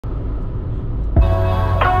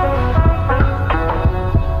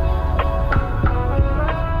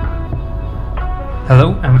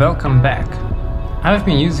Hello and welcome back. I've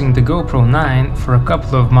been using the GoPro 9 for a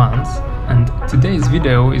couple of months, and today's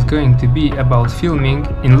video is going to be about filming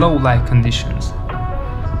in low light conditions.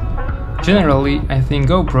 Generally, I think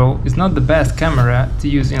GoPro is not the best camera to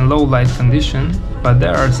use in low light condition, but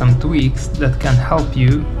there are some tweaks that can help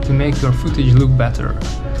you to make your footage look better.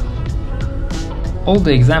 All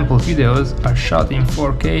the example videos are shot in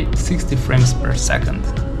 4K 60 frames per second.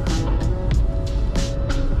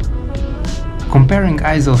 Comparing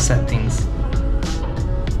ISO settings.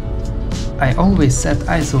 I always set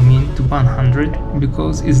ISO min to 100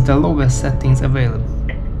 because it's the lowest settings available.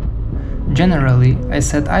 Generally, I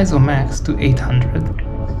set ISO max to 800.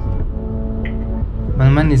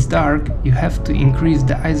 But when it's dark, you have to increase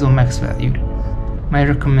the ISO max value. My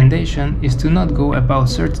recommendation is to not go above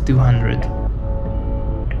 3200.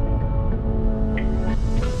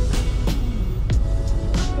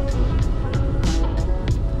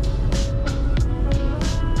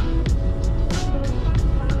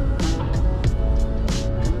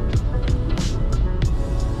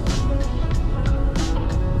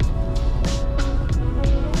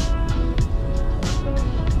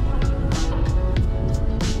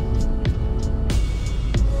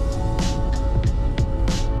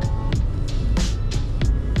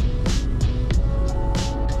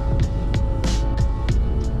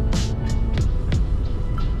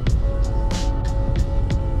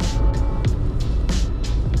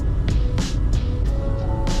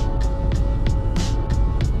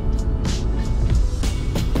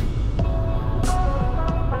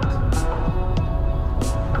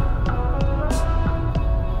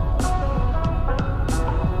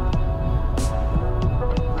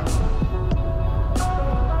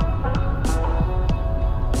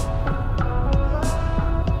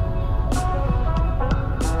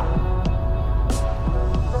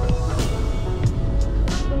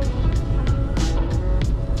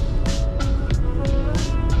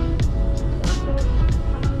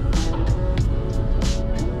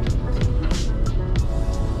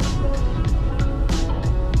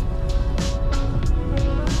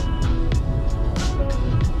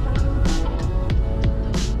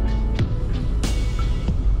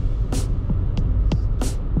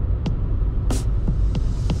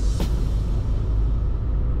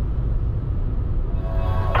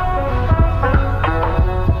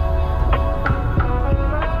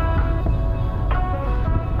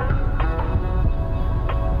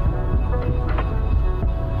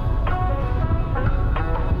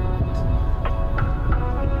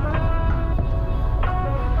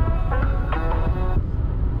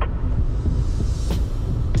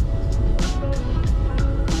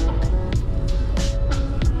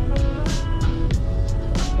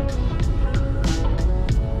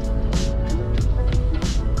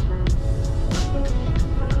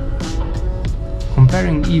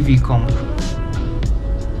 Comparing EV comp.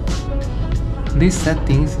 This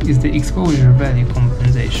settings is the exposure value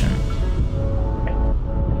compensation.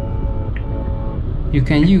 You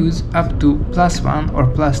can use up to +1 or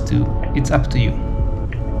 +2, it's up to you.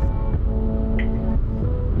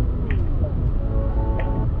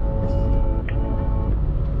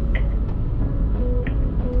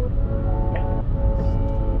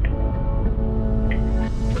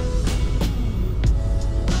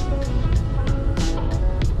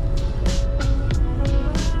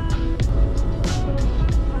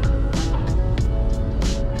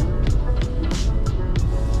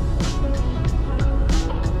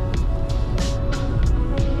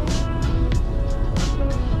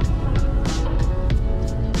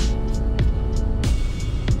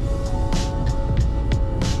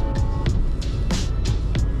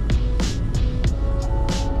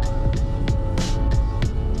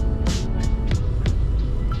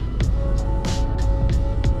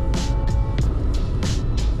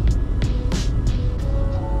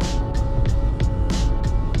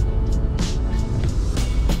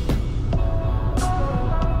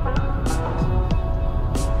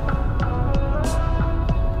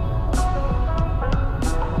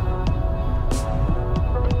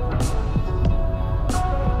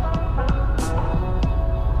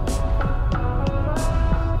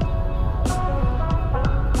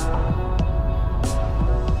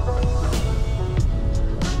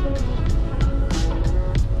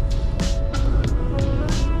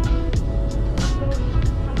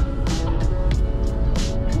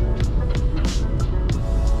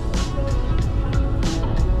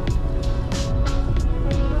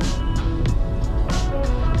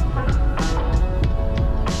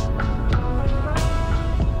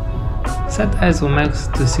 Set ISO max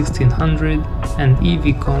to 1600 and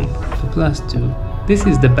EV comp to +2. This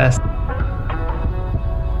is the best.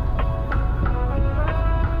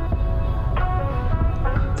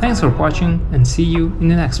 Thanks for watching and see you in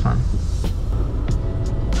the next one.